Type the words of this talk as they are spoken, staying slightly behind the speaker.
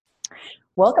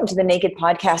Welcome to the Naked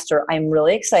Podcaster. I'm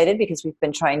really excited because we've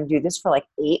been trying to do this for like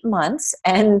 8 months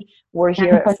and we're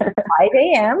here at 5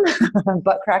 a.m.,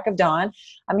 butt crack of dawn.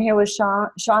 I'm here with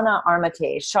Shauna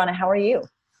Armitage. Shauna, how are you?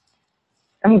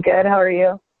 I'm good. How are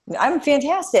you? I'm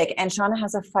fantastic. And Shauna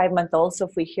has a 5-month-old, so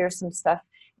if we hear some stuff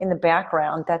in the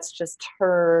background, that's just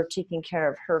her taking care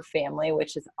of her family,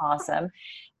 which is awesome.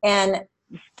 And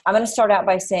I'm going to start out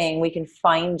by saying we can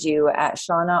find you at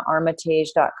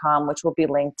shaunaarmitage.com, which will be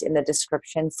linked in the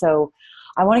description. So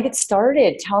I want to get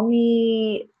started.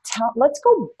 Let's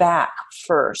go back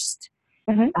first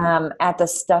at the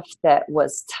stuff that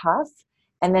was tough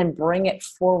and then bring it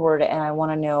forward. And I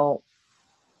want to know,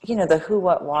 the who,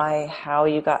 what, why, how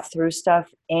you got through stuff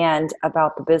and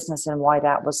about the business and why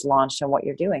that was launched and what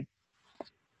you're doing.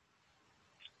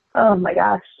 Oh my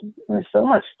gosh, there's so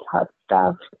much tough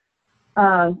stuff.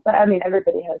 But I mean,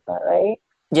 everybody has that, right?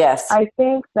 Yes. I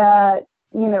think that,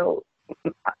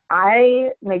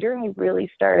 my journey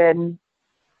really started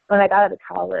when I got out of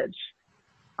college.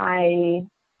 I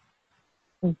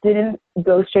didn't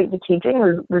go straight to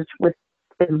teaching, is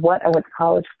what I went to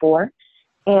college for.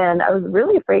 And I was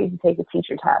really afraid to take a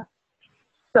teacher test.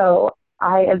 So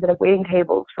I ended up waiting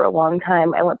tables for a long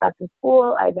time. I went back to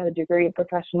school. I got a degree in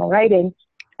professional writing.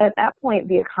 At that point,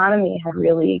 the economy had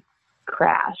really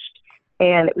crashed,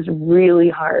 and it was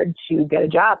really hard to get a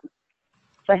job.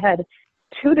 So I had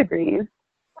 2 degrees.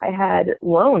 I had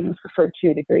loans for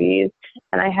 2 degrees,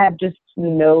 and I had just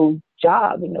no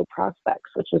job and no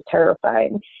prospects, which was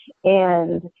terrifying.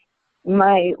 And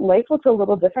my life was a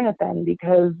little different then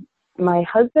because my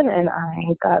husband and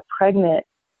I got pregnant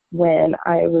when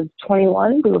I was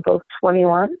 21. We were both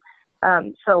 21.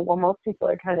 So while most people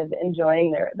are kind of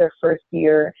enjoying their first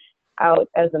year out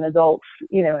as an adult,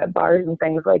 at bars and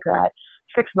things like that,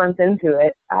 6 months into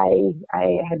it, I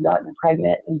had gotten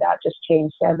pregnant, and that just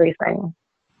changed everything.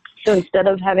 So instead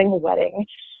of having a wedding,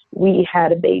 we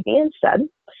had a baby instead.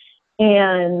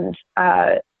 And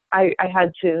I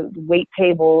had to wait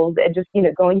tables, and just,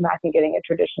 going back and getting a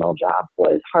traditional job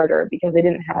was harder because I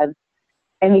didn't have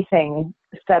anything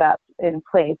set up in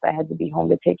place. I had to be home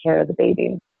to take care of the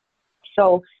baby.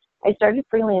 So I started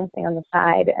freelancing on the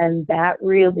side, and that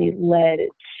really led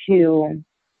to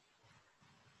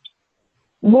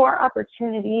more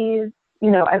opportunities.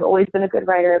 I've always been a good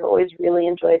writer. I've always really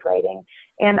enjoyed writing.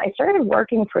 And I started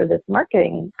working for this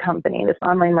marketing company, this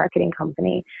online marketing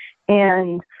company,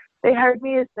 and they hired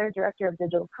me as their director of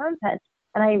digital content.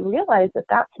 And I realized at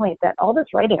that point that all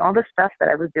this writing, all this stuff that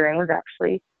I was doing was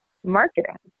actually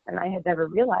marketing. And I had never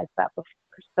realized that before.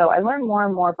 So I learned more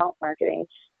and more about marketing,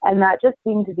 and that just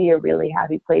seemed to be a really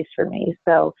happy place for me.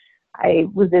 So I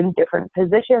was in different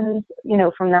positions,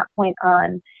 from that point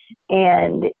on.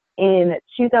 And in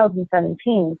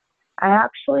 2017, I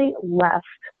actually left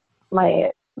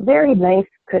my very nice,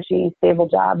 cushy, stable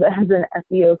job as an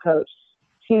SEO coach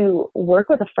to work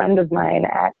with a friend of mine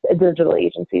at a digital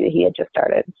agency that he had just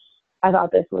started. I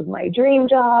thought this was my dream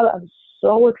job. I was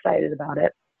so excited about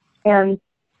it. And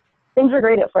things were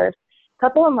great at first. A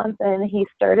couple of months in, he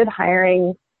started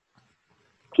hiring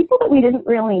people that we didn't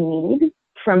really need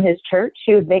from his church.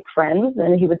 He would make friends,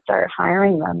 and he would start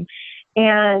hiring them.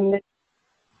 And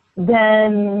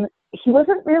then he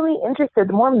wasn't really interested.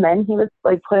 The more men he was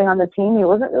putting on the team, he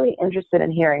wasn't really interested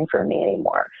in hearing from me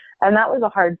anymore. And that was a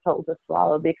hard pill to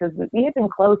swallow because we had been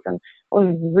close and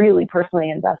was really personally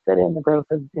invested in the growth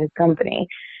of his company.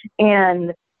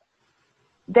 And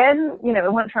then,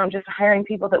 it went from just hiring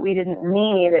people that we didn't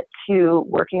need to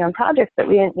working on projects that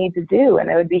we didn't need to do.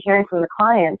 And I would be hearing from the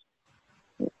clients,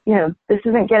 this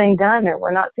isn't getting done, or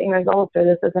we're not seeing results, or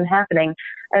this isn't happening.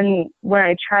 And when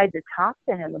I tried to talk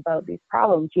to him about these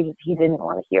problems, he didn't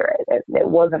want to hear it. It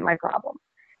wasn't my problem.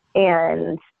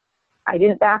 And I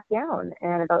didn't back down.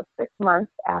 And about 6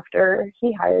 months after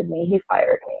he hired me, he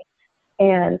fired me.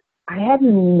 And I had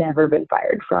never been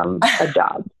fired from a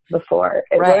job before.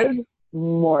 It Right. was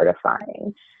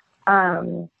mortifying.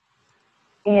 And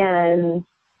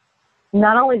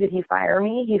not only did he fire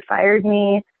me, he fired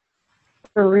me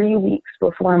 3 weeks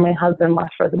before my husband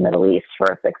left for the Middle East for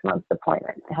a 6-month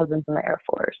deployment. My husband's in the Air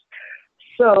Force.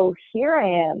 So here I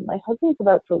am. My husband's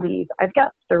about to leave. I've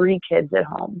got 3 kids at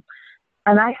home,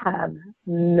 and I have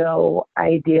no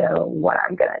idea what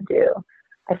I'm going to do.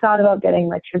 I thought about getting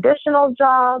my traditional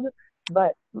job,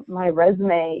 but my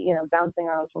resume, bouncing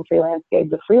around from freelance gig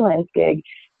to freelance gig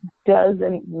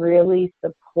doesn't really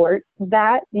support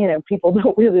that. People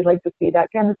don't really like to see that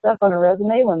kind of stuff on a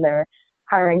resume when they're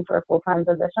hiring for a full-time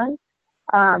position.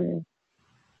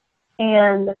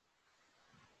 And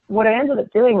what I ended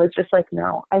up doing was just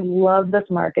no, I love this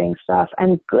marketing stuff.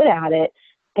 I'm good at it.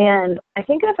 And I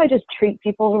think if I just treat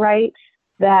people right,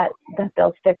 that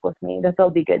they'll stick with me, that they'll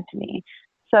be good to me.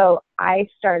 So I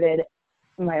started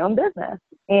my own business,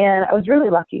 and I was really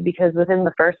lucky because within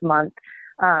the first month,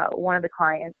 one of the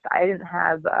clients, I didn't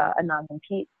have a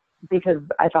non-compete because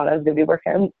I thought I was going to be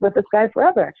working with this guy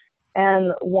forever.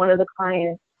 And one of the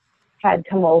clients had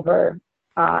come over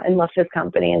and left his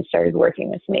company and started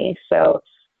working with me. So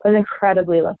I was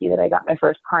incredibly lucky that I got my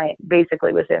first client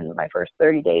basically within my first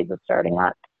 30 days of starting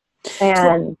up.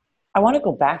 And So I want to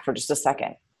go back for just a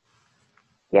second.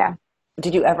 yeah.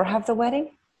 Did you ever have the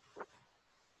wedding?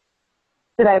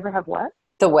 Did I ever have what?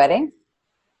 The wedding?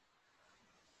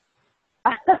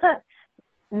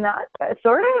 Not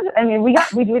sort of. I mean, we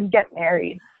did get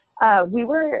married. I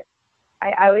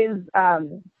always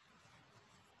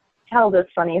tell this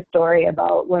funny story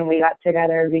about when we got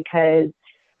together because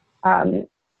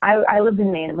I lived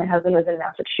in Maine and my husband was in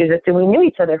Massachusetts, and we knew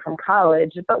each other from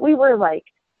college, but we were like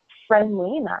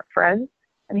friendly, not friends.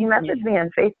 And he messaged me on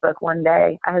Facebook one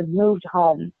day. I had moved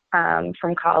home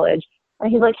from college,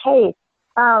 and he's like, "Hey,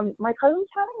 my cousin's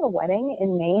having a wedding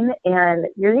in Maine, and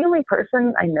you're the only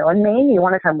person I know in Maine. You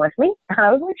want to come with me?" And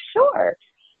I was like, "Sure."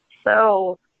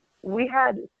 So we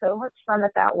had so much fun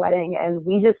at that wedding, and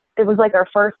it was like our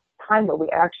first time that we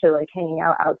actually like hanging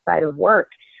out outside of work.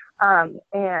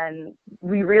 And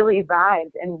we really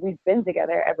vibed, and we've been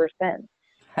together ever since.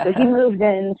 So he moved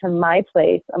into my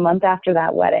place a month after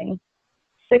that wedding.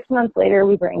 6 months later,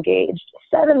 we were engaged.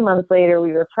 7 months later,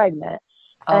 we were pregnant.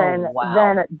 And wow.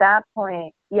 then at that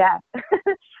point,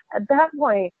 at that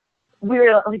point, we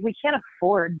were like, we can't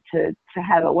afford to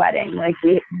have a wedding. Like,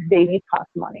 babies cost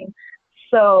money.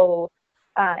 So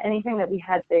anything that we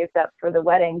had saved up for the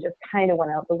wedding just kind of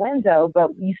went out the window. But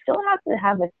you still have to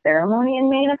have a ceremony in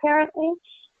Maine, apparently.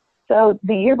 So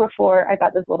the year before, I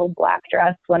got this little black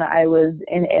dress when I was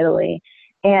in Italy.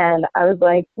 And I was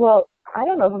like, well, I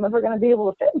don't know if I'm ever going to be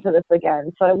able to fit into this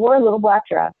again. So I wore a little black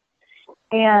dress.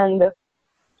 And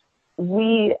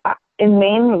in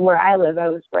Maine, where I live, I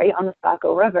was right on the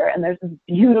Saco River, and there's this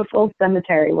beautiful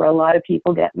cemetery where a lot of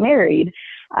people get married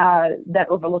that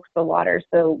overlooks the water.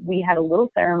 So we had a little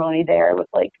ceremony there with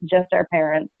like just our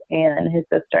parents and his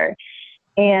sister.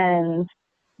 And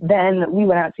then we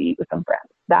went out to eat with some friends.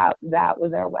 That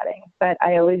was our wedding. But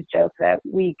I always joke that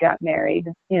we got married,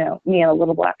 me in a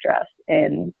little black dress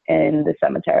in the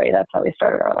cemetery. That's how we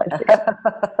started our life together.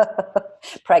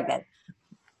 Pregnant.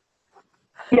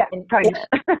 Yeah, pregnant.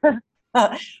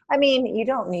 I mean, you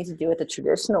don't need to do it the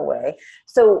traditional way.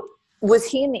 So was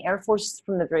he in the Air Force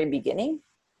from the very beginning?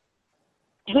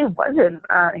 He wasn't.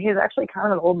 He was actually kind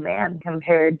of an old man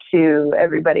compared to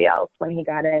everybody else when he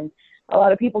got in. A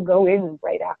lot of people go in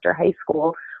right after high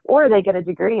school, or they get a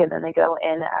degree and then they go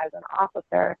in as an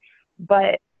officer.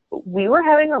 But we were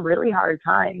having a really hard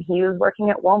time. He was working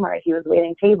at Walmart. He was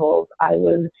waiting tables. I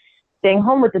was staying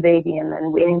home with the baby and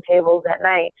then waiting tables at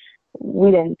night.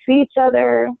 We didn't see each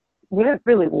other. We didn't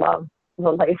really love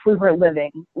the life we were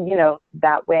living,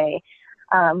 that way.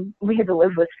 We had to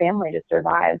live with family to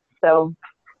survive. So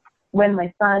when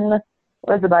my son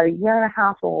was about a year and a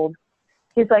half old,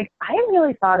 he's like, I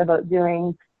really thought about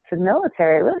doing the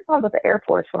military. I really thought about the Air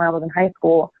Force when I was in high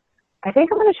school. I think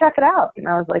I'm going to check it out. And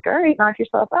I was like, all right, knock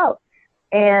yourself out.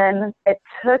 And it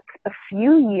took a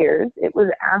few years. It was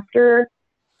after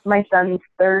my son's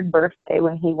 3rd birthday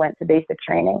when he went to basic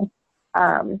training.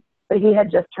 But he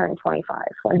had just turned 25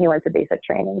 when he went to basic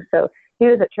training. So he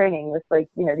was at training with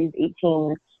these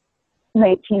 18,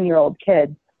 19-year-old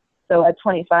kids. So at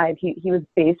 25, he was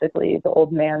basically the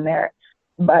old man there.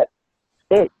 But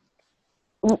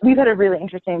we've had a really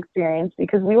interesting experience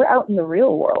because we were out in the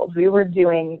real world. We were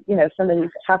doing, some of these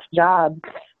tough jobs.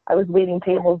 I was waiting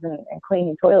tables and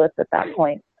cleaning toilets at that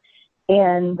point.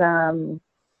 And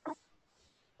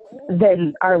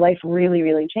then our life really,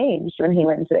 really changed when he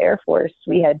went into the Air Force.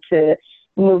 We had to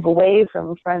move away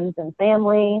from friends and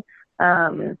family.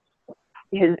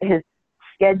 His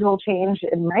schedule changed,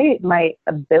 and my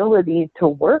ability to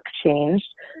work changed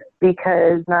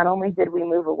because not only did we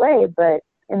move away, but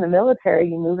in the military,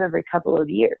 you move every couple of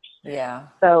years. Yeah.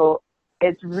 So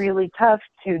it's really tough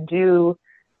to do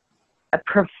a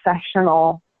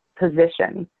professional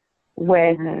position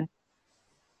when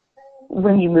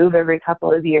you move every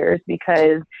couple of years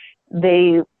because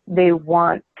they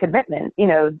want commitment.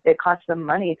 It costs them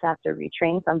money to have to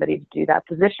retrain somebody to do that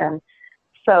position.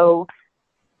 So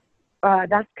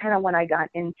that's kind of when I got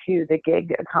into the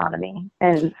gig economy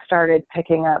and started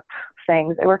picking up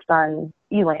things. I worked on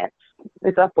Elance.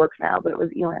 It's Upwork now, but it was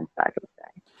Elance back in the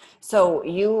day. So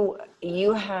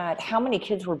you had, how many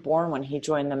kids were born when he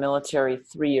joined the military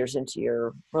 3 years into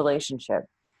your relationship?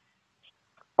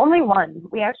 Only one.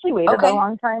 We actually waited Okay. a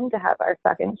long time to have our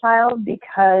second child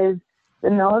because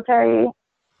the military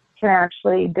can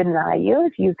actually deny you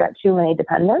if you've got too many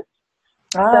dependents.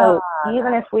 Ah, So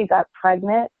even if we got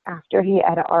pregnant after he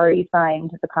had already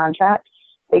signed the contract,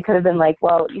 they could have been like,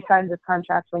 well, you signed this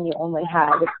contract when you only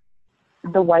had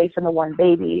the wife and the one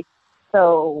baby,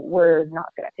 so we're not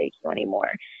going to take you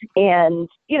anymore. And,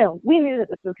 you know, we knew that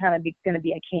this was kind of going to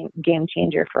be a game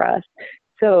changer for us.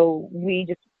 So we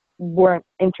just weren't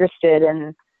interested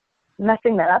in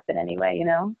messing that up in any way, you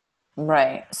know?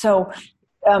 right. So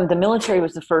the military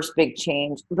was the first big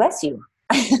change. Bless you.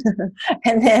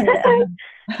 And then,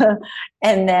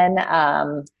 and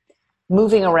then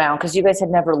moving around because you guys had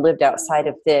never lived outside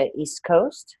of the East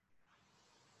Coast.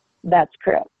 That's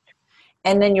correct.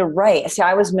 And then you're right. See,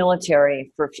 I was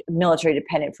military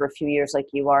dependent for a few years, like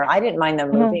you are. I didn't mind the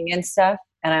moving and stuff,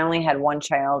 and I only had one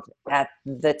child at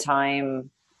the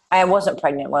time. I wasn't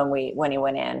pregnant when he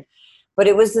went in, but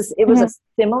it was this. It was a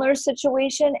similar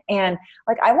situation, and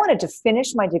like I wanted to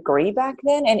finish my degree back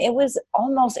then, and it was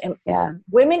almost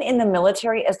women in the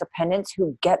military as dependents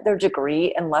who get their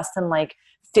degree in less than like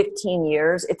 15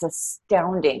 years. It's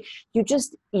astounding. You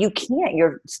can't,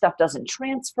 your stuff doesn't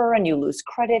transfer and you lose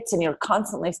credits and you're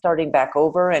constantly starting back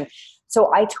over. And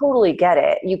so I totally get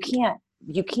it. You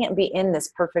can't be in this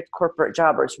perfect corporate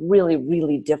job, or it's really,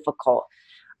 really difficult.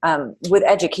 With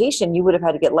education, you would have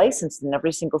had to get licensed in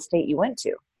every single state you went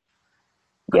to.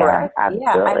 Correct? Yeah,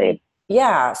 absolutely.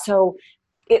 So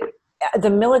the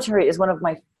military is one of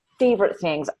my favorite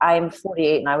things. I'm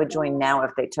 48 and I would join now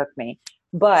if they took me.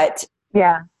 But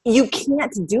you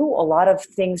can't do a lot of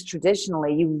things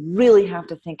traditionally. You really have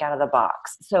to think out of the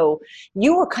box. So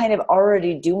you were kind of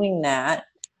already doing that.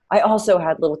 I also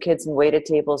had little kids and waited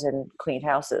tables and cleaned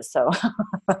houses. So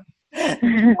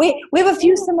we have a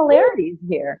few similarities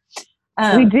here.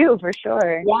 We do, for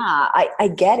sure. Yeah, I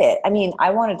get it. I mean, I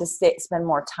wanted to spend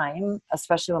more time,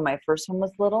 especially when my first one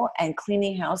was little, and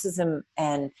cleaning houses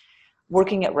and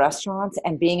working at restaurants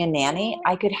and being a nanny.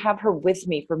 I could have her with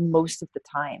me for most of the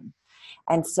time.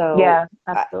 And so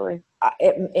absolutely.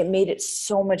 It made it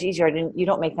so much easier. You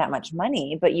don't make that much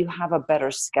money, but you have a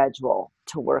better schedule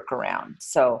to work around.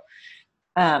 So,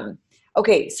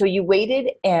 okay. So you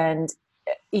waited and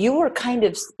you were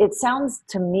it sounds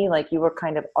to me like you were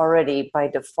kind of already by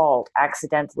default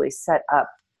accidentally set up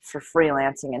for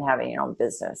freelancing and having your own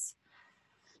business.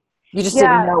 You just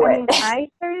didn't know it. I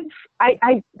didn't.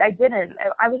 I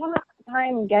was on the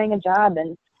time getting a job,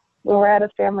 and we were at a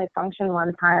family function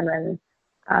one time,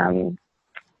 and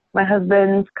my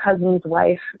husband's cousin's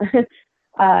wife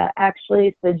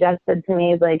actually suggested to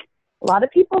me, like, a lot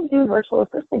of people do virtual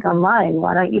assisting online.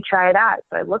 Why don't you try that?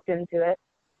 So I looked into it.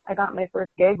 I got my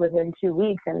first gig within 2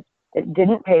 weeks, and it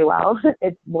didn't pay well.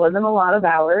 It wasn't a lot of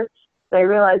hours. So I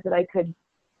realized that I could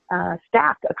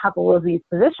stack a couple of these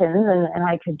positions, and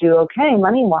I could do okay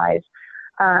money-wise.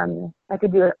 I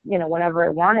could do it, whenever I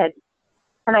wanted.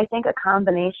 And I think a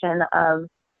combination of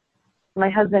my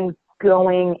husband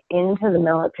going into the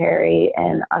military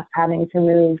and us having to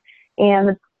move,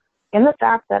 and the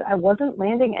fact that I wasn't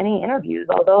landing any interviews,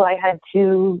 although I had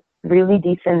 2 really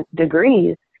decent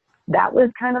degrees. That was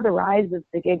kind of the rise of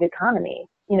the gig economy,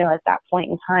 at that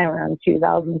point in time around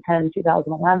 2010,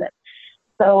 2011.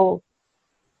 So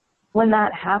when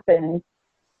that happened,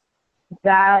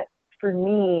 that for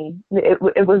me,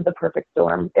 it was the perfect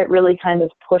storm. It really kind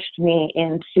of pushed me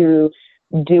into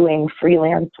doing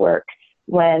freelance work,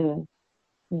 when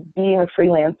being a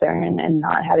freelancer and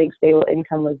not having stable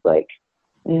income was like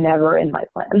never in my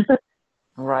plan.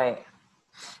 Right.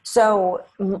 So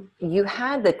you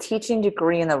had the teaching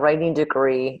degree and the writing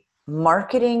degree.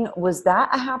 Marketing, was that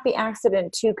a happy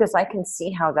accident too? Because I can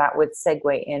see how that would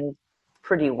segue in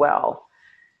pretty well.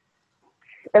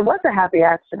 It was a happy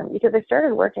accident because I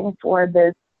started working for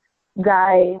this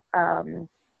guy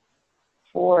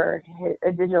for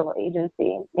a digital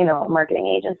agency, a marketing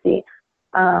agency.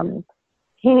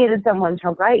 He needed someone to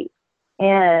write,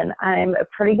 and I'm a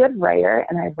pretty good writer,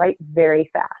 and I write very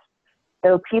fast.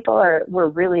 So people were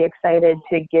really excited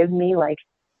to give me like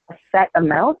a set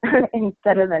amount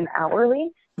instead of an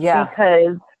hourly,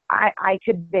 because I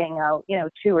could bang out,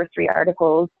 2 or 3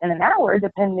 articles in an hour,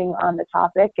 depending on the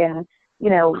topic and,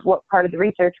 what part of the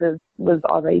research was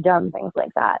already done, things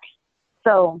like that.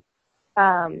 So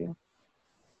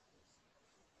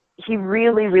he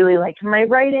really, really liked my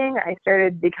writing. I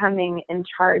started becoming in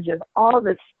charge of all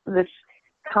this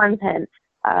content.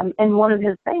 And one of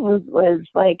his things was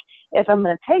like, if I'm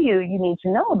going to pay you, you need to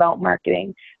know about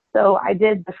marketing. So I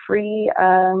did the free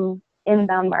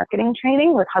inbound marketing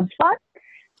training with HubSpot.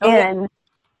 And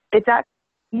it's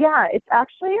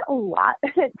actually a lot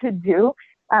to do.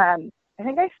 I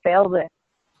think I failed it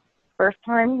first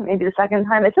time, maybe the second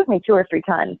time. It took me 2 or 3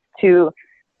 times to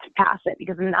pass it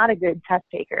because I'm not a good test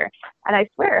taker. And I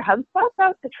swear, HubSpot's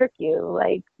out to trick you.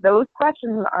 Like, those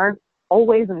questions aren't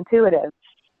always intuitive.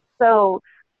 So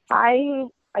I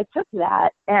took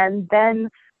that, and then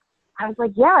I was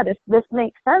like, yeah, this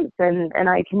makes sense, and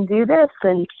I can do this.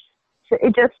 And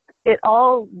it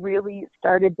all really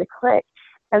started to click.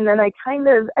 And then I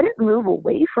didn't move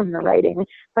away from the writing,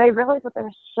 but I realized that there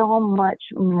was so much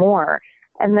more.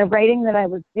 And the writing that I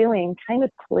was doing kind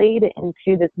of played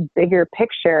into this bigger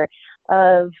picture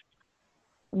of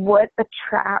what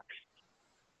attracts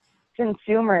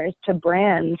consumers to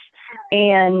brands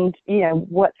and,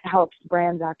 what helps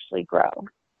brands actually grow.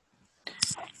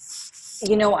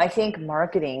 I think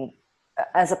marketing,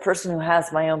 as a person who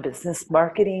has my own business,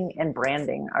 marketing and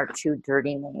branding are 2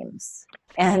 dirty names.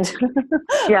 And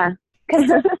yeah, because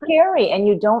they're scary, and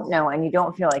you don't know, and you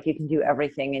don't feel like you can do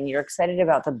everything, and you're excited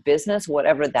about the business,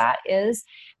 whatever that is,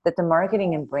 that the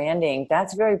marketing and branding,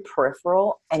 that's very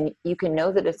peripheral, and you can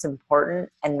know that it's important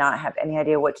and not have any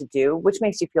idea what to do, which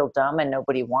makes you feel dumb and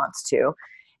nobody wants to.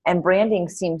 And branding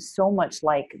seems so much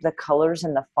like the colors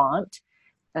and the font,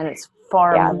 and it's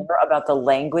far more about the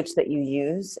language that you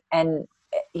use. And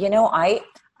I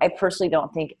personally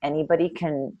don't think anybody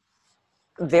can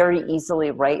very easily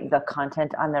write the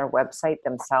content on their website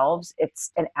themselves.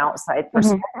 It's an outside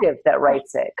perspective that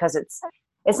writes it, because it's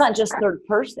not just third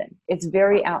person. It's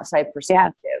very outside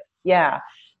perspective. Yeah.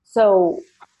 So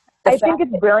I think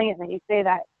it's brilliant that you say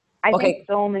that. I think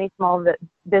so many small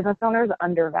business owners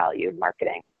undervalue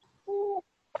marketing.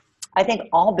 I think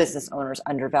all business owners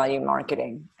undervalue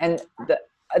marketing. And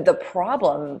the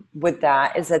problem with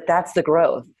that is that that's the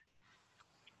growth.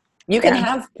 You can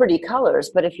have pretty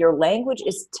colors, but if your language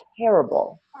is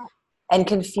terrible and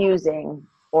confusing,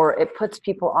 or it puts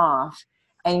people off,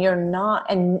 and you're not,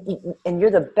 and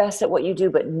you're the best at what you do,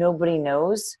 but nobody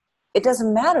knows, it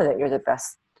doesn't matter that you're the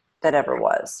best that ever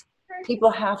was.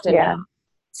 People have to know.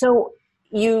 So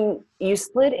you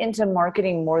slid into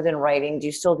marketing more than writing. Do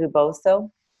you still do both,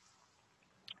 though?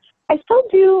 I still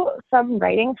do some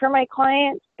writing for my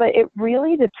clients, but it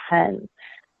really depends.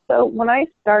 So when I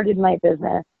started my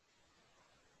business,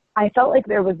 I felt like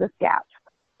there was this gap.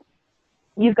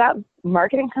 You've got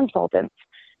marketing consultants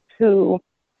who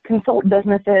consult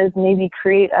businesses, maybe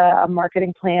create a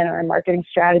marketing plan or a marketing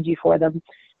strategy for them,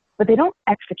 but they don't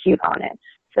execute on it.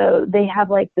 So they have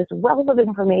like this wealth of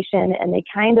information, and they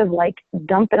kind of like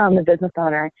dump it on the business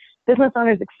owner. Business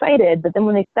owner's excited, but then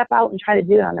when they step out and try to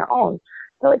do it on their own,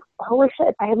 they're like, holy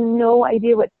shit, I have no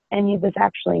idea what any of this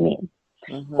actually means,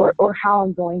 or how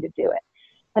I'm going to do it.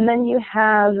 And then you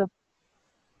have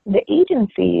the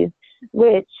agencies,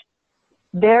 which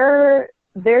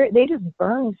they just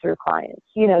burn through clients.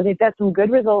 They've got some good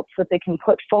results that they can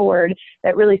put forward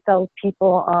that really sells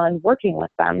people on working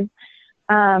with them.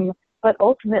 But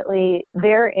ultimately,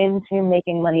 they're into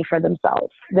making money for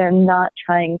themselves. They're not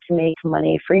trying to make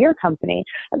money for your company.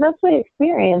 And that's my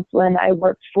experience when I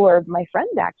worked for my friend,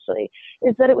 actually,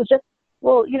 is that it was just,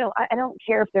 well, I don't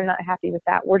care if they're not happy with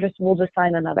that. We'll just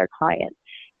sign another client.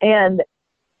 And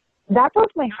that broke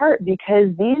my heart,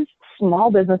 because these small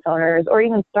business owners, or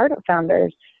even startup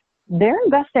founders, they're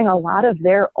investing a lot of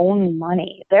their own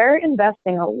money. They're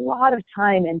investing a lot of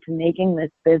time into making this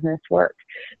business work.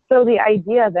 So the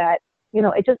idea that,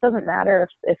 it just doesn't matter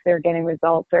if they're getting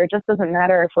results, or it just doesn't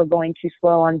matter if we're going too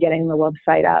slow on getting the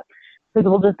website up, because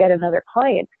we'll just get another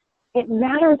client. It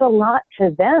matters a lot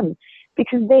to them,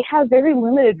 because they have very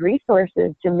limited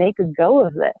resources to make a go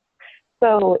of this.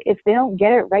 So if they don't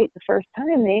get it right the first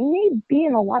time, they may be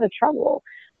in a lot of trouble.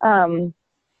 And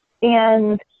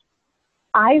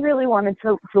I really wanted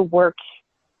to work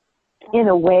in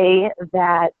a way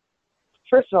that,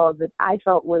 first of all, that I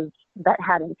felt that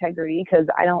had integrity, because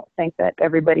I don't think that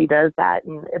everybody does that,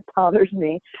 and it bothers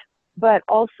me. But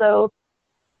also,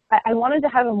 I wanted to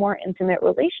have a more intimate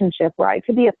relationship where I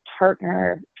could be a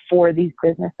partner for these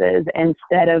businesses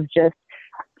instead of just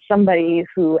somebody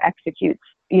who executes,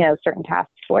 certain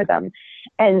tasks for them.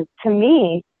 And to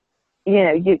me,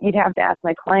 you'd have to ask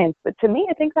my clients, but to me,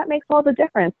 I think that makes all the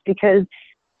difference, because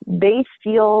they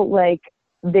feel like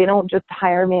they don't just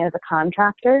hire me as a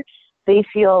contractor. They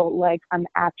feel like I'm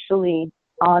actually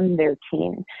on their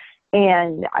team.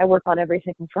 And I work on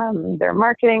everything from their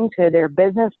marketing to their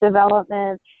business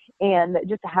development. And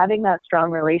just having that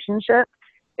strong relationship,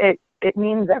 it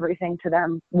means everything to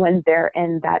them when they're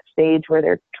in that stage where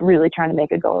they're really trying to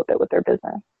make a go of it with their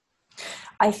business.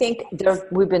 I think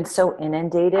we've been so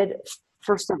inundated.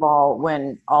 First of all,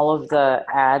 when all of the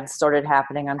ads started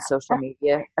happening on social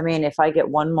media, I mean, if I get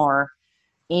one more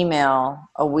email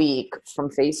a week from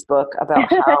Facebook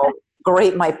about how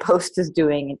great my post is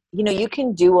doing. You know, you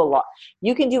can do a lot.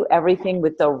 You can do everything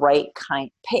with the right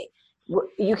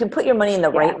you can put your money in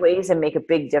the right ways and make a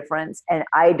big difference. And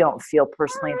I don't feel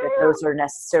personally that those are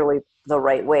necessarily the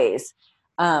right ways.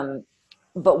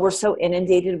 But we're so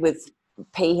inundated with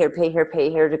pay here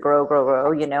to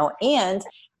grow, you know, and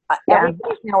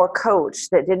everybody's now a coach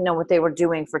that didn't know what they were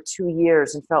doing for 2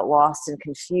 years and felt lost and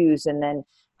confused, and then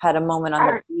had a moment on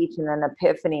the beach and an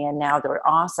epiphany, and now they're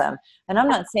awesome. And I'm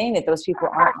not saying that those people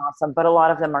aren't awesome, but a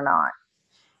lot of them are not.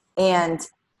 And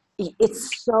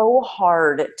it's so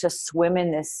hard to swim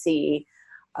in this sea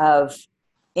of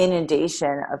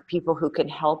inundation of people who can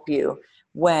help you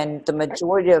when the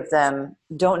majority of them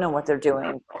don't know what they're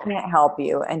doing, can't help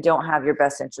you, and don't have your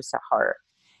best interest at heart.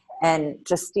 And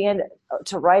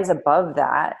to rise above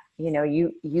that, you know,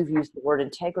 you've used the word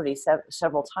integrity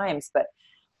several times, but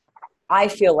I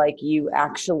feel like you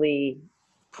actually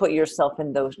put yourself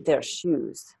in their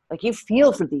shoes. Like, you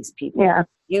feel for these people. Yeah.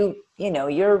 You know,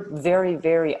 you're very,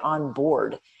 very on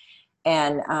board.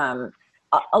 And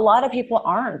a lot of people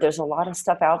aren't. There's a lot of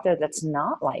stuff out there that's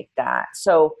not like that.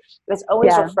 So it's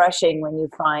always refreshing when you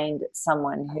find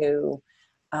someone who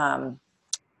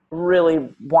really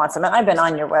wants them. And I've been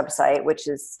on your website, which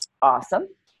is awesome.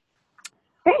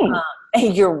 Thanks.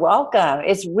 You're welcome.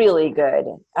 It's really good.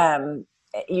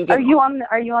 Are you on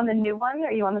the new one?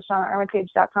 Are you on the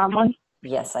ShaunaArmitage.com one?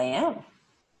 Yes, I am.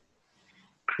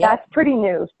 That's pretty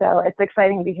new, so it's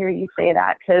exciting to hear you say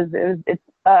that, because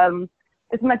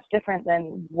it's much different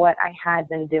than what I had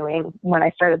been doing when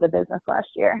I started the business last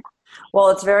year. Well,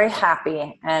 it's very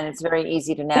happy and it's very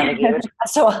easy to navigate.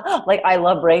 So, like, I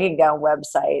love breaking down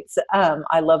websites.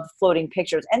 I love floating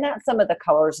pictures, and that's some of the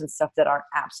colors and stuff that aren't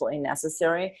absolutely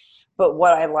necessary. But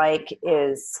what I like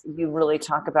is you really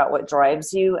talk about what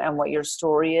drives you and what your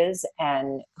story is,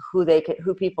 and who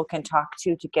people can talk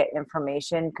to get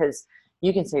information. Because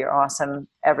you can say you're awesome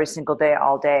every single day,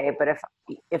 all day, but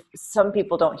if some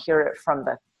people don't hear it from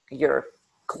your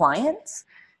clients,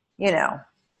 you know,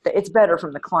 it's better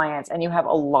from the clients, and you have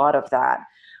a lot of that.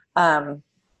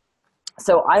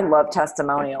 So I love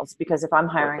testimonials, because if I'm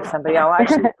hiring somebody, I'll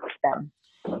actually put them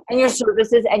and your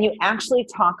services, and you actually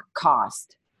talk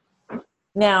cost.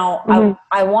 Now,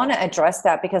 I want to address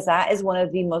that, because that is one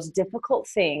of the most difficult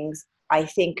things, I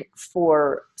think,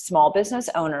 for small business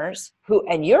owners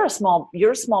and you're a small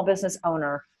business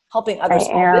owner helping other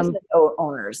small business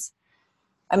owners.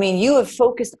 I mean, you have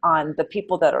focused on the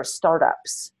people that are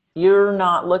startups. You're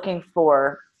not looking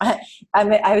for, I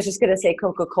was just going to say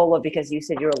Coca-Cola, because you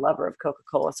said you're a lover of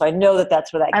Coca-Cola. So I know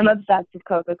that's where that came. I'm obsessed with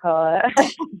Coca-Cola.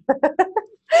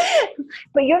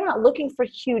 But you're not looking for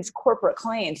huge corporate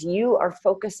clients. You are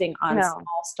focusing on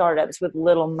small startups with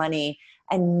little money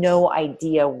and no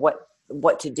idea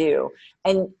what to do.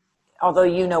 And although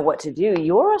you know what to do,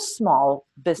 you're a small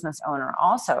business owner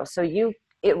also. So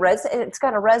it's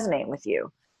got to resonate with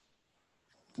you.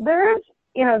 There's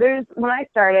when I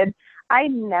started, I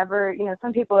never,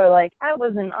 some people are like, I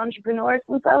was an entrepreneur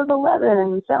since I was 11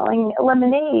 and selling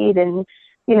lemonade and,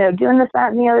 doing this,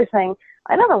 that, and the other thing.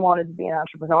 I never wanted to be an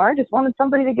entrepreneur. I just wanted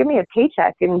somebody to give me a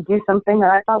paycheck and do something that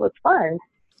I thought was fun.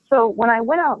 So when I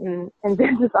went out and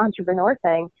did this entrepreneur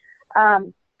thing,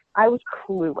 I was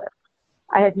clueless.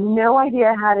 I had no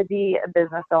idea how to be a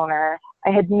business owner. I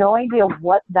had no idea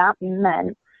what that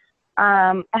meant.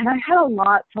 And I had a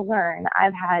lot to learn.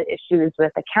 I've had issues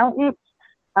with accountants.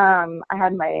 I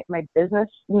had my business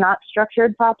not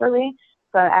structured properly.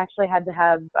 So I actually had to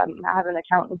have an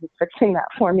accountant who's fixing that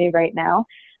for me right now.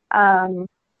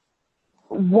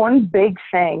 One big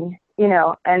thing, and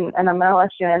I'm going to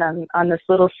let you in on this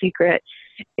little secret,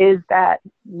 is that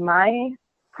my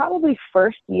probably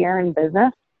first year in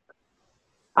business,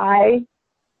 I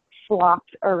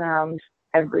flopped around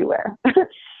everywhere.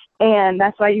 And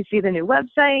that's why you see the new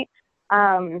website.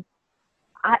 I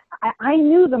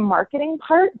knew the marketing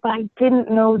part, but I didn't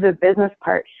know the business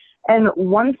part. And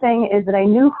one thing is that I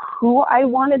knew who I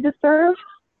wanted to serve,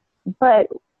 but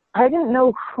I didn't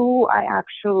know who I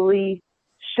actually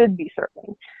should be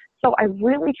serving. So I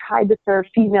really tried to serve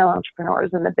female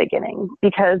entrepreneurs in the beginning,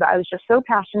 because I was just so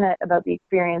passionate about the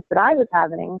experience that I was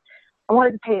having. I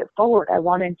wanted to pay it forward. I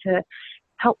wanted to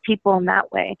help people in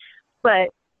that way. But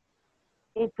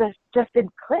it just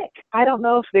didn't click. I don't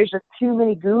know if there's just too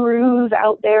many gurus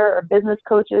out there or business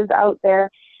coaches out there,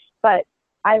 but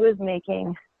I was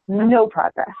making no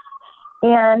progress.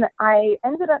 And I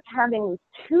ended up having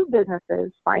 2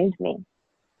 businesses find me.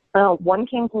 One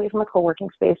came to me from a co-working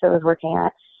space I was working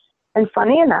at. And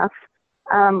funny enough,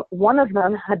 one of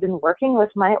them had been working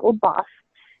with my old boss,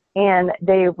 and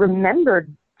they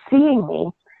remembered seeing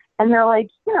me And they're like,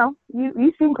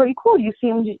 you seem pretty cool. You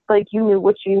seemed like you knew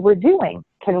what you were doing.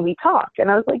 Can we talk?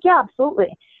 And I was like, yeah,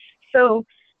 absolutely. So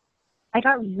I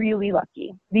got really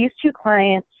lucky. These two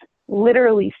clients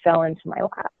literally fell into my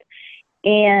lap.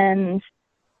 And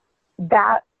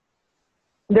that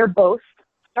they're both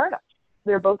startups.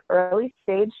 They're both early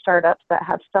stage startups that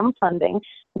have some funding,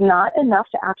 not enough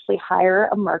to actually hire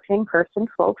a marketing person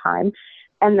full time.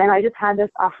 And then I just had this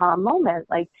aha moment,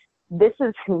 like, this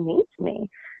is who needs me.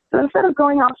 So instead of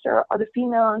going after other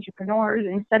female entrepreneurs,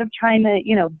 instead of trying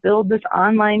to, build this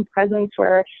online presence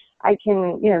where I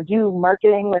can, do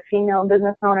marketing with female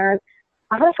business owners,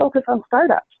 I'm going to focus on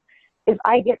startups. If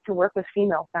I get to work with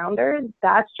female founders,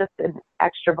 that's just an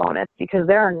extra bonus because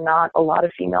there are not a lot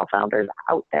of female founders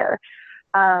out there.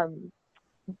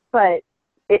 But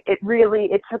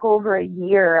it took over a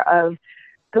year of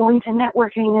going to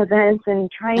networking events and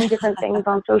trying different things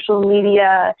on social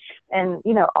media and,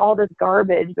 all this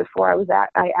garbage before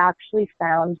I actually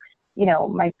found,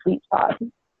 my sweet spot.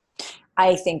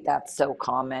 I think that's so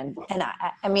common. And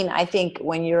I think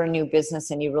when you're a new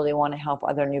business and you really want to help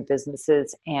other new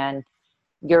businesses and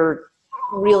you're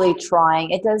really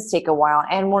trying, it does take a while,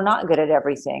 and we're not good at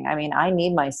everything. I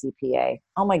need my CPA.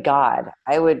 Oh my God.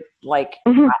 I would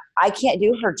I can't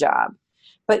do her job,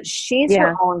 but she's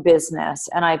her own business.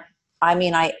 And I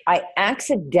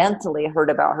accidentally heard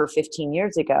about her 15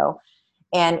 years ago,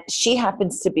 and she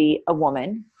happens to be a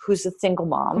woman who's a single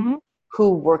mom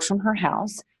who works from her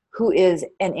house, who is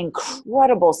an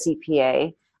incredible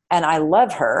CPA, and I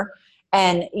love her.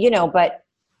 And, but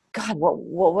God,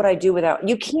 what would I do without,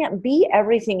 you can't be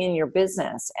everything in your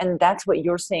business. And that's what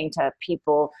you're saying to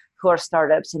people who are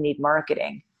startups and need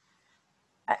marketing.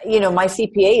 My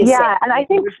CPA is saying, and I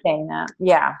think you're saying that.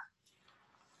 Yeah.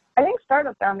 I think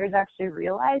startup founders actually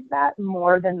realize that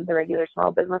more than the regular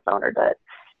small business owner does.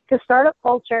 Because startup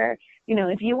culture,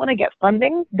 if you want to get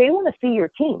funding, they want to see your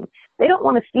team. They don't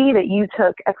want to see that you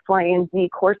took X, Y, and Z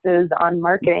courses on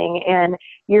marketing and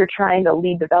you're trying to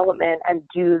lead development and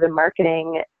do the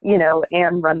marketing,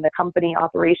 and run the company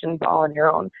operations all on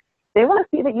your own. They want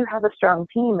to see that you have a strong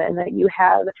team and that you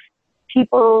have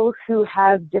people who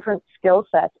have different skill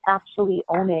sets actually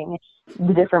owning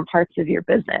the different parts of your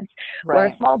business. Right. Where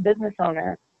a small business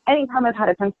owner, anytime I've had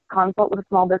a consult with a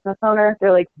small business owner,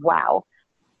 they're like, wow,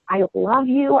 I love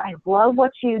you. I love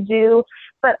what you do,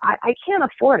 but I can't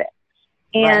afford it.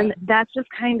 And that's just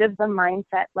kind of the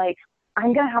mindset. Like,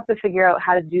 I'm going to have to figure out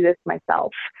how to do this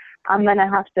myself. I'm going to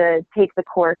have to take the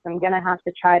course. I'm going to have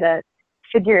to try to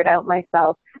figure it out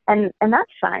myself. And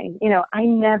that's fine. I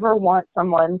never want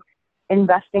someone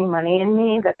investing money in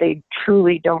me that they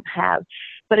truly don't have.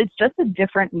 But it's just a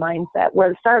different mindset where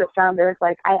the startup founder is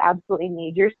like, I absolutely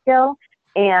need your skill.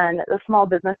 And the small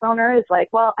business owner is like,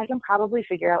 well, I can probably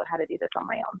figure out how to do this on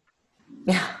my own.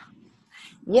 Yeah.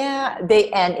 Yeah.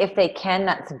 And if they can,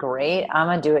 that's great. I'm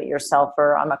a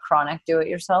do-it-yourselfer. I'm a chronic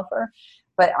do-it-yourselfer,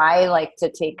 but I like to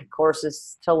take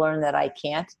courses to learn that I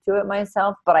can't do it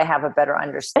myself, but I have a better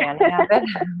understanding of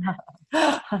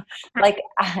it.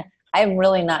 I'm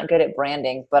really not good at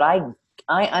branding, but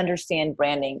I understand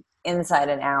branding inside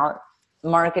and out.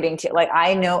 Marketing too.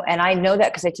 I know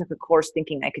that because I took a course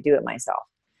thinking I could do it myself.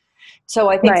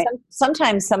 So I think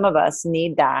sometimes some of us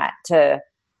need that to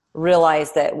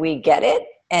realize that we get it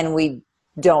and we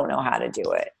don't know how to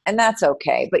do it. And that's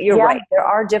okay. But you're right. There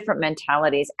are different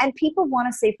mentalities and people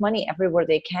want to save money everywhere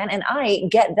they can. And I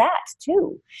get that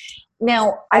too.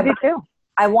 Now, I do too.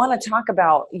 I want to talk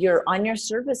about on your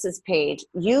services page,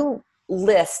 you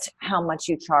list how much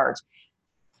you charge.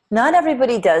 Not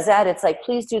everybody does that. It's like,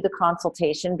 please do the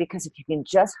consultation, because if you can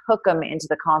just hook them into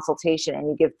the consultation and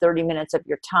you give 30 minutes of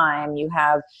your time, you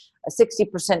have a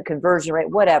 60% conversion rate,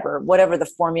 whatever the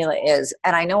formula is.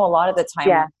 And I know a lot of the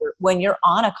time when you're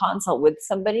on a consult with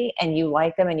somebody and you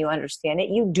like them and you understand it,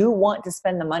 you do want to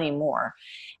spend the money more.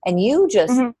 And you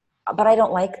just, but I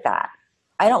don't like that.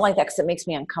 I don't like that because it makes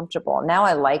me uncomfortable. Now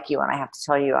I like you and I have to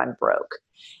tell you I'm broke.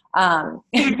 But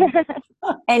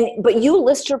you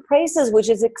list your prices, which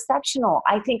is exceptional.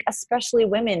 I think especially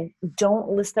women don't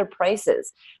list their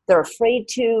prices. They're afraid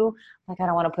to, I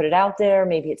don't want to put it out there.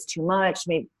 Maybe it's too much.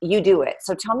 Maybe you do it.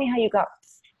 So tell me how you got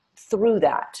through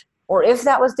that, or if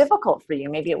that was difficult for you.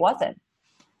 Maybe it wasn't.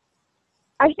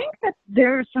 I think that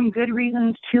there are some good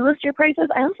reasons to list your prices.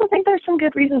 I also think there's some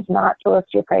good reasons not to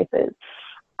list your prices.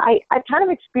 I've kind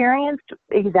of experienced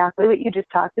exactly what you just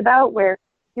talked about, where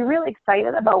you're really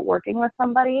excited about working with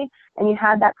somebody and you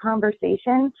had that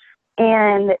conversation,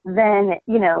 and then,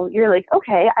 you're like,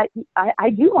 okay, I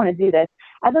do want to do this.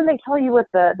 And then they tell you what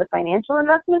the financial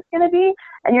investment's going to be.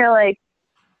 And you're like,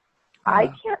 I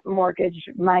Oh, can't mortgage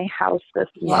my house this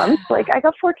yeah. month. Like, I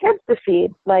got 4 kids to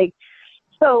feed. Like,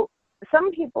 so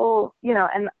some people,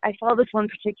 and I saw this one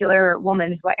particular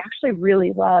woman who I actually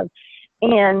really love.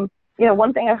 And,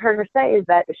 one thing I've heard her say is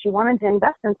that if she wanted to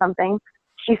invest in something,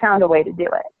 she found a way to do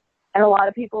it. And a lot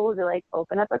of people will be like,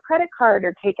 open up a credit card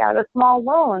or take out a small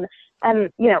loan. And,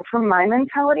 from my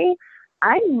mentality,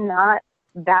 I'm not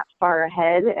that far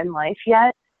ahead in life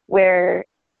yet where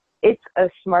it's a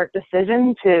smart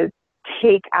decision to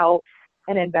take out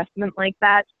an investment like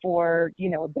that for,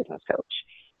 a business coach.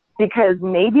 Because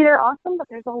maybe they're awesome, but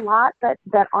there's a lot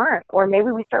that aren't. Or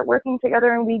maybe we start working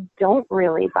together and we don't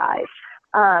really buy.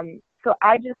 So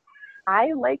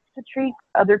I like to treat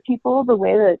other people the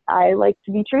way that I like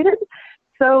to be treated.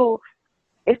 So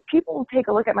if people take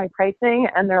a look at my pricing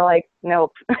and they're like,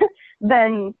 nope,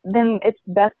 then it's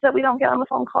best that we don't get on the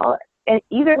phone call. And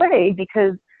either way,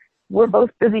 because we're both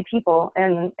busy people,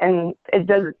 and it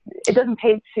doesn't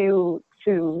pay to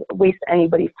waste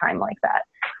anybody's time like that.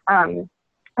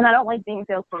 And I don't like being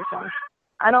salesperson.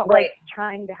 I don't Right. like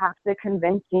trying to have to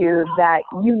convince you that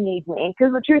you need me,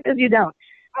 because the truth is you don't.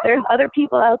 There's other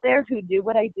people out there who do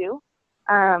what I do.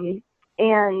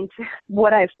 And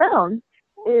what I've found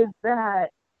is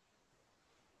that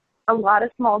a lot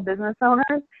of small business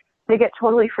owners, they get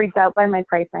totally freaked out by my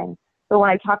pricing. So when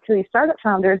I talk to these startup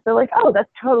founders, they're like, oh, that's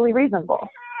totally reasonable.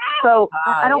 So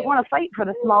I don't Yeah. want to fight for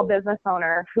the small business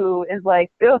owner who is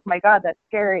like, oh my God, that's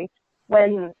scary.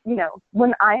 When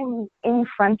I'm in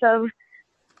front of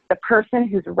the person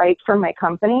who's right for my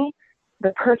company,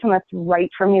 the person that's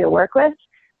right for me to work with,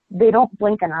 they don't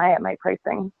blink an eye at my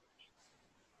pricing.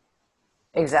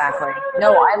 Exactly.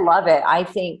 No, I love it. I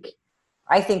think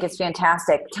it's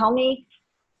fantastic. Tell me,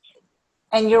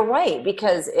 and you're right,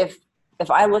 because if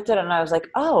I looked at it and I was like,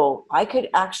 oh, I could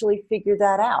actually figure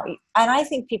that out. And I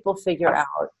think people figure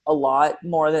out a lot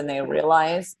more than they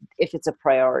realize if it's a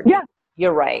priority. Yeah,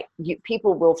 You're right.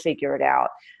 People will figure it out.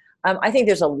 I think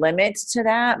there's a limit to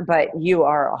that, but you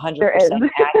are there is. 100%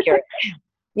 accurate.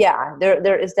 Yeah,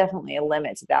 there is definitely a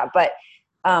limit to that. But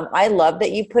I love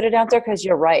that you put it out there, because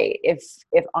you're right. If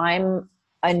I'm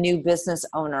a new business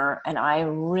owner and I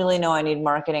really know I need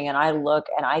marketing and I look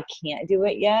and I can't do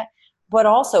it yet, but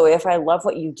also if I love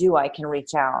what you do, I can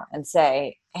reach out and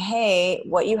say, hey,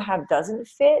 what you have doesn't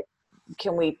fit.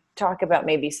 Can we talk about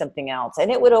maybe something else?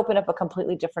 And it would open up a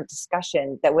completely different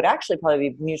discussion that would actually probably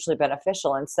be mutually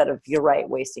beneficial, instead of, you're right,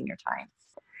 wasting your time.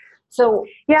 So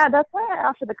Yeah, that's why I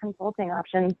offer the consulting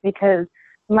options, because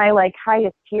my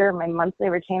highest tier, my monthly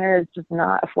retainer, is just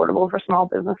not affordable for small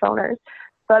business owners.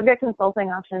 So I've got consulting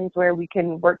options where we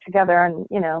can work together on,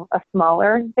 a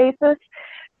smaller basis.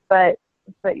 But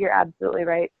you're absolutely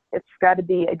right. It's got to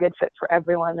be a good fit for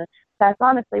everyone. That's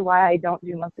honestly why I don't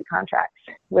do monthly contracts,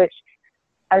 which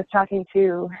I was talking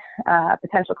to a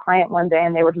potential client one day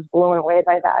and they were just blown away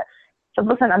by that. So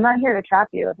listen, I'm not here to trap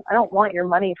you. I don't want your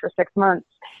money for 6 months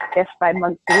if by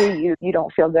month 3 you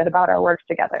don't feel good about our work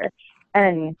together.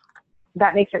 And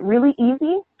that makes it really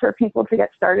easy for people to get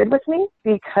started with me,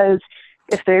 because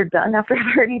if they're done after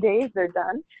 30 days, they're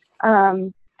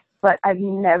done. But I've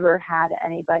never had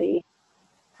anybody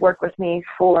work with me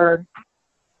for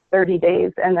 30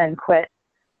 days and then quit.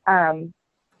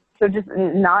 So just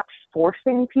not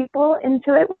forcing people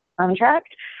into it with contract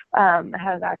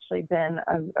has actually been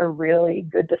a really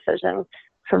good decision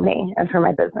for me and for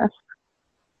my business.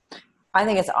 I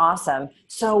think it's awesome.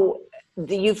 So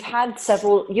you've had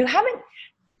several,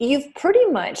 you've pretty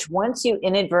much, once you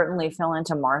inadvertently fell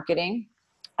into marketing,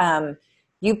 um,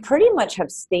 you pretty much have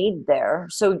stayed there.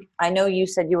 So I know you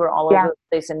said you were all over Yeah. the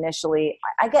place initially.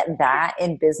 I get that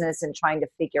in business and trying to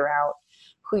figure out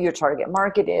who your target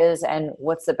market is and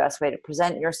what's the best way to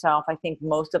present yourself. I think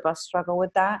most of us struggle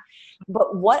with that.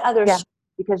 But what other, Yeah,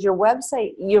 because your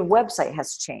website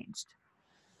has changed.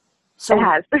 it So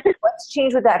has. what's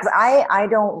changed with that? Because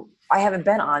I haven't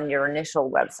been on your initial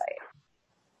website.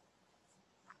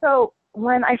 So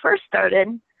when I first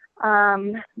started,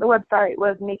 the website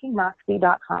was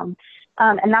makingmoxie.com.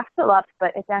 And that's still up,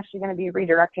 but it's actually going to be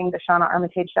redirecting to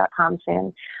shaunaarmitage.com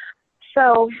soon.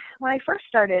 So when I first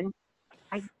started,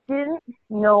 I didn't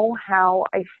know how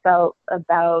I felt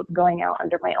about going out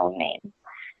under my own name.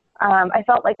 I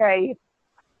felt like I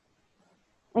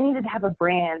needed to have a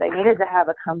brand. I needed to have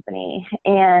a company.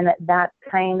 And that's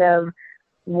kind of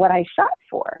what I shot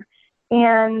for.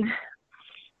 And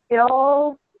it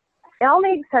all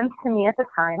made sense to me at the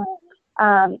time.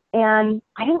 And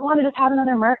I didn't want to just have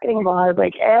another marketing blog.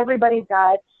 Like, everybody's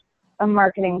got a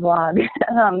marketing blog.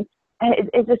 And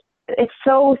it's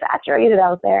so saturated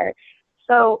out there.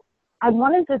 So I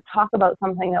wanted to talk about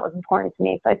something that was important to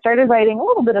me. So I started writing a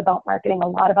little bit about marketing, a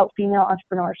lot about female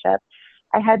entrepreneurship.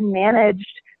 I had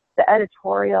managed the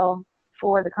editorial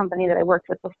for the company that I worked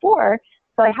with before.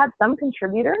 So I had some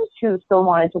contributors who still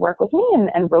wanted to work with me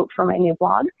and wrote for my new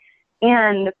blog.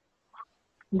 And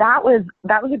that was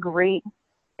a great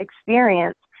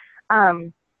experience.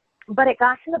 But it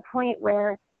got to the point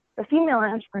where the female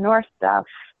entrepreneur stuff,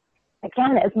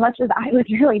 again, as much as I was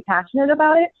really passionate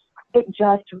about it, it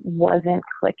just wasn't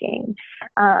clicking.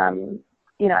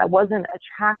 I wasn't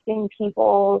attracting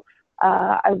people.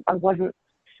 I wasn't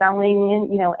selling,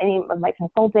 any of my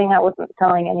consulting. I wasn't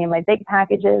selling any of my big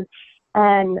packages.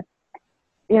 And,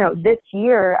 this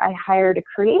year I hired a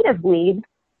creative lead,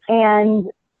 and,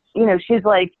 she's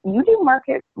like, you do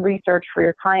market research for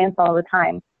your clients all the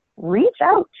time. Reach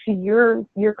out to your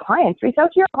clients, reach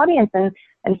out to your audience and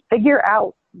figure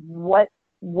out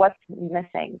what's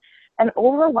missing. And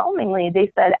overwhelmingly,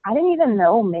 they said, I didn't even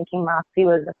know Making Moxie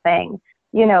was a thing.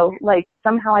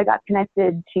 Somehow I got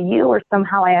connected to you, or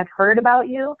somehow I had heard about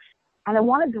you, and I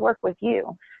wanted to work with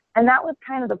you. And that was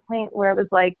kind of the point where it was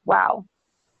like, wow,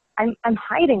 I'm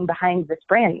hiding behind this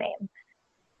brand name.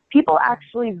 People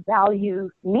actually value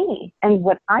me and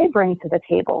what I bring to the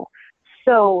table.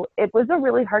 So it was a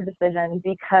really hard decision,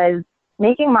 because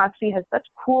Making Moxie has such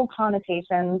cool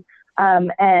connotations.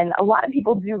 And a lot of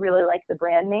people do really like the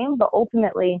brand name, but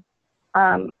ultimately,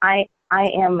 I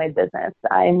am my business.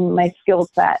 I'm my skill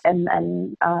set,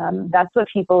 and that's what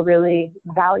people really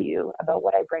value about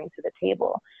what I bring to the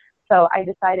table. So I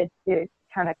decided to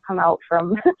kind of come out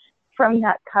from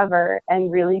that cover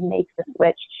and really make the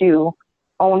switch to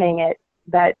owning it,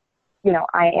 that,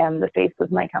 I am the face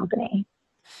of my company.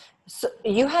 So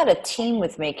you had a team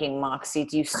with Making Moxie.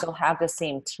 Do you still have the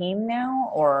same team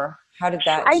now, or how did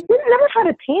that? I never had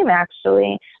a team,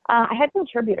 actually. I had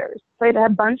contributors. So I had a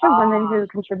bunch of women who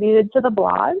contributed to the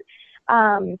blog.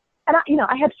 And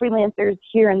I had freelancers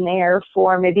here and there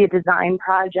for maybe a design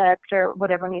project or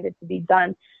whatever needed to be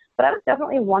done. But I was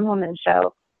definitely a one-woman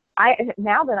show.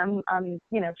 Now that I'm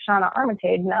Shauna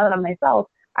Armitage, now that I'm myself,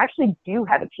 I actually do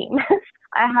have a team.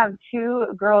 I have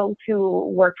 2 girls who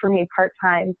work for me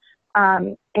part-time.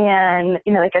 And,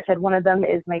 like I said, one of them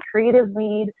is my creative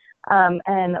lead.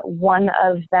 And one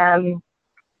of them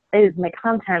is my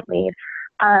content lead.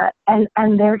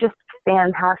 And they're just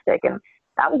fantastic. And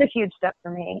that was a huge step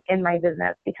for me in my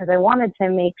business, because I wanted to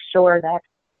make sure that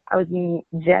I was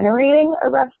generating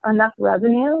enough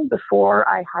revenue before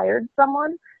I hired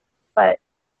someone. But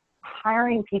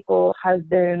hiring people has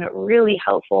been really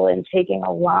helpful in taking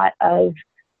a lot of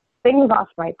things off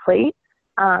my plate,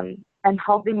 and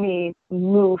helping me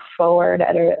move forward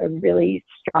at a really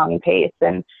strong pace.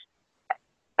 And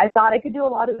I thought I could do a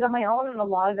lot of it on my own, and a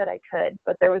lot of it I could,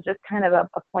 but there was just kind of a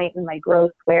point in my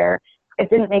growth where it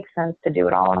didn't make sense to do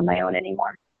it all on my own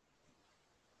anymore.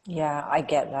 Yeah, I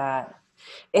get that.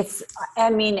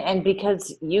 And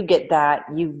because you get that,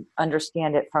 you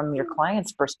understand it from your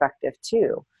client's perspective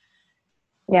too.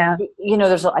 Yeah.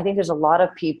 I think there's a lot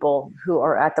of people who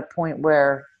are at the point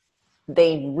where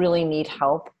they really need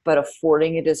help, but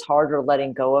affording it is hard, or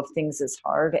letting go of things is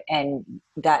hard. And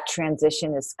that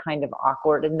transition is kind of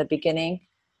awkward in the beginning.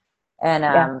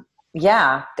 And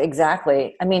yeah,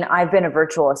 exactly. I mean, I've been a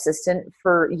virtual assistant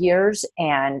for years,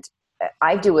 and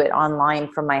I do it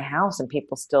online from my house, and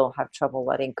people still have trouble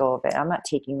letting go of it. I'm not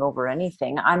taking over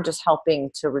anything. I'm just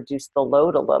helping to reduce the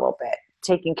load a little bit,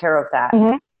 taking care of that,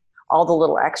 all the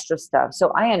little extra stuff.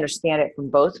 So I understand it from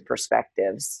both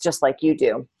perspectives, just like you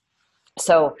do.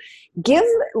 So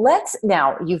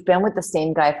now you've been with the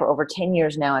same guy for over 10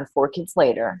 years now and 4 kids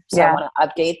later. So I want to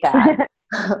update that.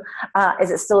 Is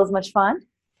it still as much fun?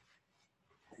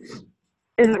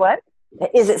 Is what?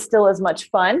 Is it still as much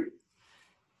fun?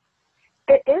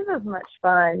 It is as much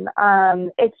fun.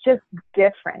 It's just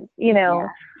different,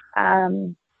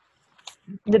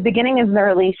 the beginning of the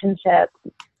relationship,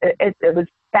 it was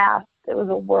fast. It was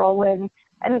a whirlwind.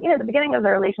 And, the beginning of the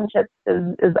relationship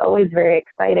is always very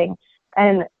exciting.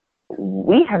 And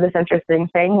we have this interesting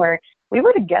thing where we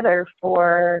were together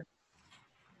for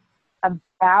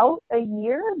about a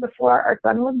year before our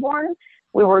son was born.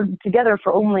 We were together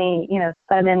for only,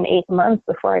 7-8 months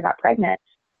before I got pregnant.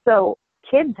 So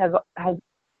kids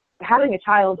having a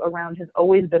child around has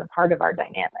always been a part of our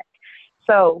dynamic.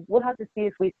 So we'll have to see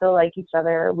if we still like each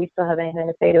other. We still have anything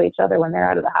to say to each other when they're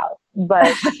out of the house.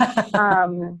 But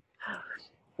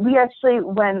we actually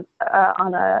went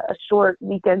on a short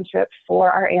weekend trip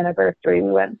for our anniversary.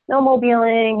 We went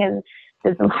snowmobiling and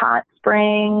did some hot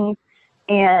springs.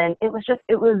 And it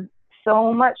was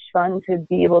so much fun to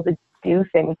be able to do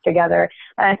things together.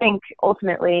 And I think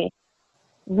ultimately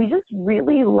we just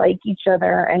really like each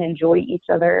other and enjoy each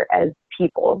other as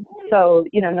people. So,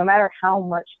 no matter how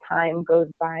much time goes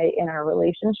by in our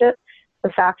relationship, the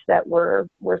fact that we're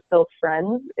still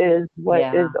friends is what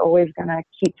is always going to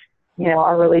keep,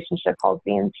 our relationship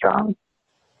healthy and strong.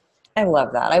 I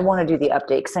love that. I want to do the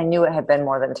update because I knew it had been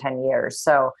more than 10 years.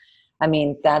 So, I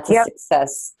mean, that's a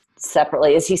success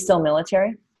separately. Is he still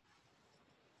military?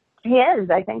 He is.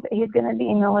 I think that he's going to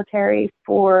be military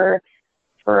for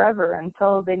forever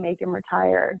until they make him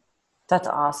retire. That's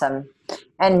awesome.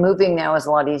 And moving now is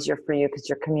a lot easier for you because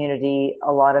your community,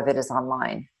 a lot of it is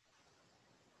online.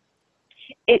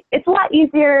 It's a lot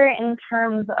easier in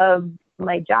terms of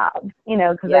my job,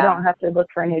 because I don't have to look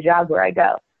for a new job where I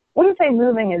go. Wouldn't say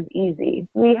moving is easy.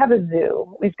 We have a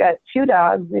zoo. We've got 2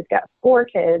 dogs. We've got 4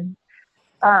 kids.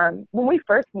 When we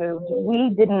first moved, we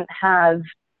didn't have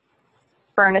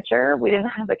furniture. We didn't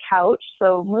have a couch.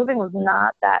 So moving was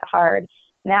not that hard.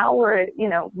 Now we're,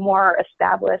 more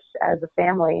established as a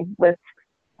family with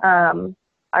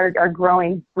our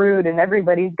growing brood, and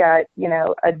everybody's got,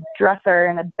 a dresser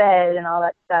and a bed and all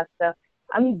that stuff. So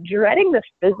I'm dreading the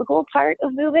physical part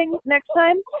of moving next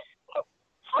time.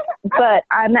 But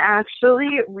I'm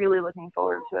actually really looking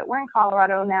forward to it. We're in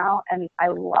Colorado now, and I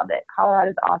love it.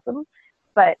 Colorado's awesome,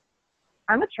 but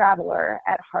I'm a traveler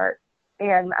at heart,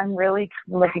 and I'm really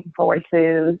looking forward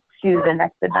to the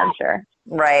next adventure.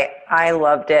 Right. I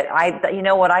loved it. You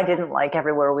know what? I didn't like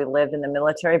everywhere we lived in the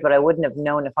military, but I wouldn't have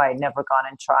known if I had never gone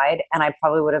and tried, and I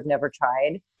probably would have never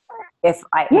tried if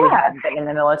I hadn't been in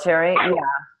the military. Yeah.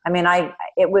 I mean,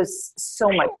 it was so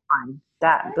much fun.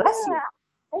 Bless you.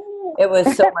 It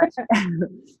was so much.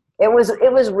 It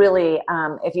was really,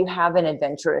 if you have an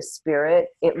adventurous spirit,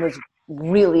 it was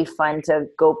really fun to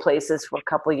go places for a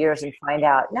couple of years and find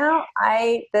out, no,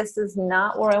 this is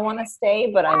not where I want to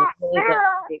stay, but I'm really glad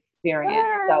for the experience.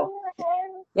 So,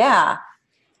 yeah.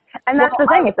 And that's the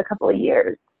thing. It's a couple of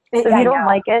years. So if you don't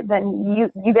like it, then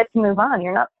you get to move on.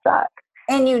 You're not stuck.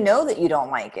 And you know that you don't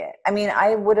like it. I mean,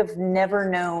 I would have never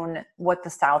known what the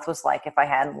South was like if I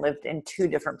hadn't lived in 2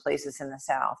 different places in the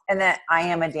South. And that I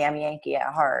am a damn Yankee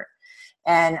at heart.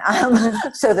 And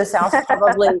so the South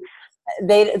probably,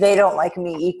 they don't like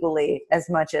me equally as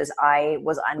much as I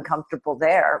was uncomfortable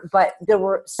there. But there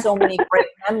were so many great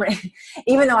memories.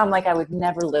 Even though I'm like, I would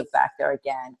never live back there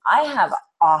again. I have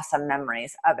awesome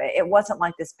memories of it. It wasn't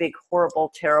like this big,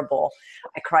 horrible, terrible,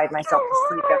 I cried myself to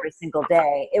sleep every single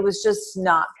day. It was just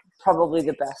not probably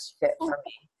the best fit for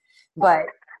me. But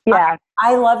yeah,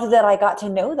 I loved that I got to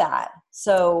know that.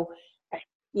 So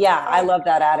yeah, I love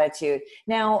that attitude.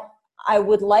 Now, I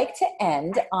would like to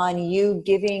end on you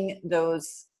giving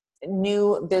those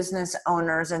new business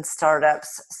owners and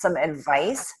startups some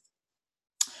advice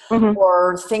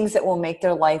or things that will make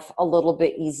their life a little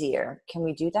bit easier. Can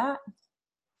we do that?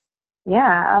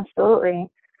 Yeah, absolutely.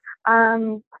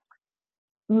 The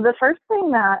first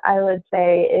thing that I would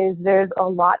say is there's a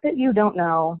lot that you don't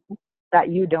know that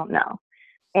you don't know.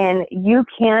 And you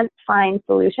can't find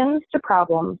solutions to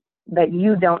problems that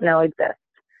you don't know exist.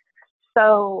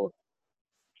 So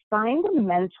find a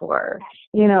mentor,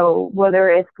 whether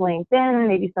it's LinkedIn,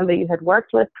 maybe somebody you had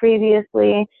worked with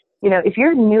previously. If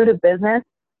you're new to business,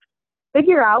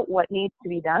 figure out what needs to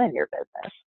be done in your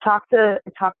business. Talk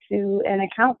to an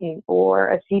accountant or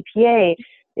a CPA.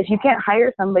 If you can't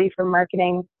hire somebody for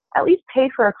marketing, at least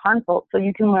pay for a consult so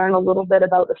you can learn a little bit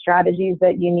about the strategies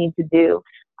that you need to do.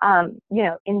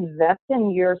 Invest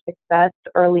in your success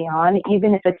early on,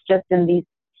 even if it's just in these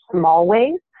small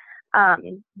ways.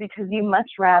 Because you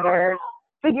much rather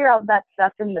figure out that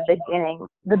stuff in the beginning,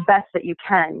 the best that you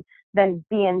can, than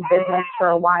be in business for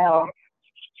a while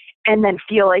and then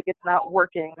feel like it's not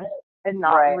working and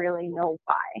not really know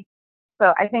why.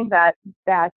 So I think that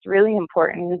that's really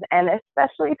important. And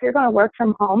especially if you're going to work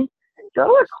from home, go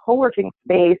to a co-working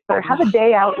space or have a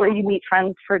day out where you meet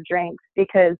friends for drinks,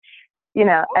 because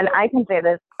and I can say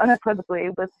this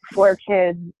unequivocally with 4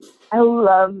 kids, I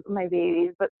love my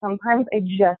babies, but sometimes I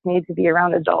just need to be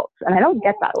around adults, and I don't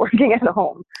get that working at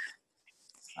home.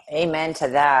 Amen to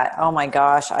that. Oh my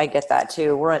gosh, I get that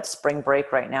too. We're at spring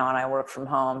break right now and I work from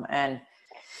home, and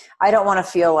I don't want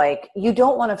to feel like, you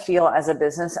don't want to feel as a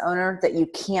business owner that you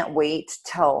can't wait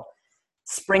till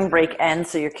spring break ends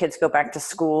so your kids go back to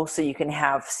school so you can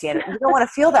have Sienna. You don't want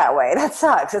to feel that way. That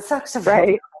sucks. It sucks.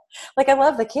 Right. Like, I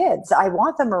love the kids. I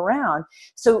want them around.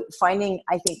 So do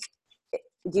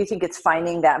you think it's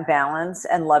finding that balance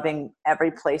and loving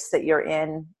every place that you're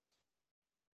in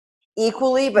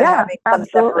equally, but having some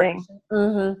separation?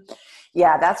 Mm-hmm.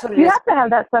 Yeah, that's what it is. You have to have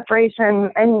that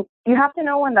separation, and you have to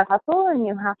know when to hustle, and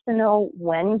you have to know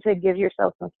when to give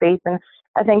yourself some space. And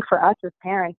I think for us as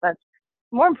parents, that's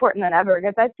more important than ever,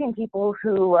 because I've seen people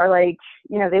who are like,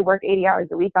 they work 80 hours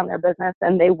a week on their business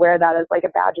and they wear that as like a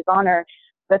badge of honor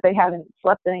that they haven't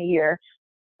slept in a year.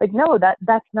 Like, no,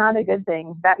 that's not a good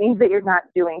thing. That means that you're not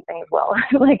doing things well.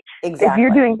 Like, if you're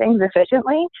Exactly. doing things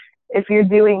efficiently, if you're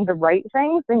doing the right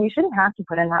things, then you shouldn't have to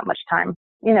put in that much time.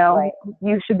 Right.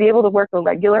 You should be able to work a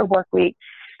regular work week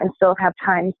and still have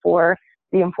time for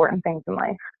the important things in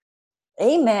life.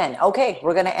 Amen. Okay,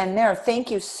 we're going to end there.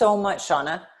 Thank you so much,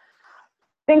 Shauna.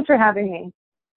 Thanks for having me.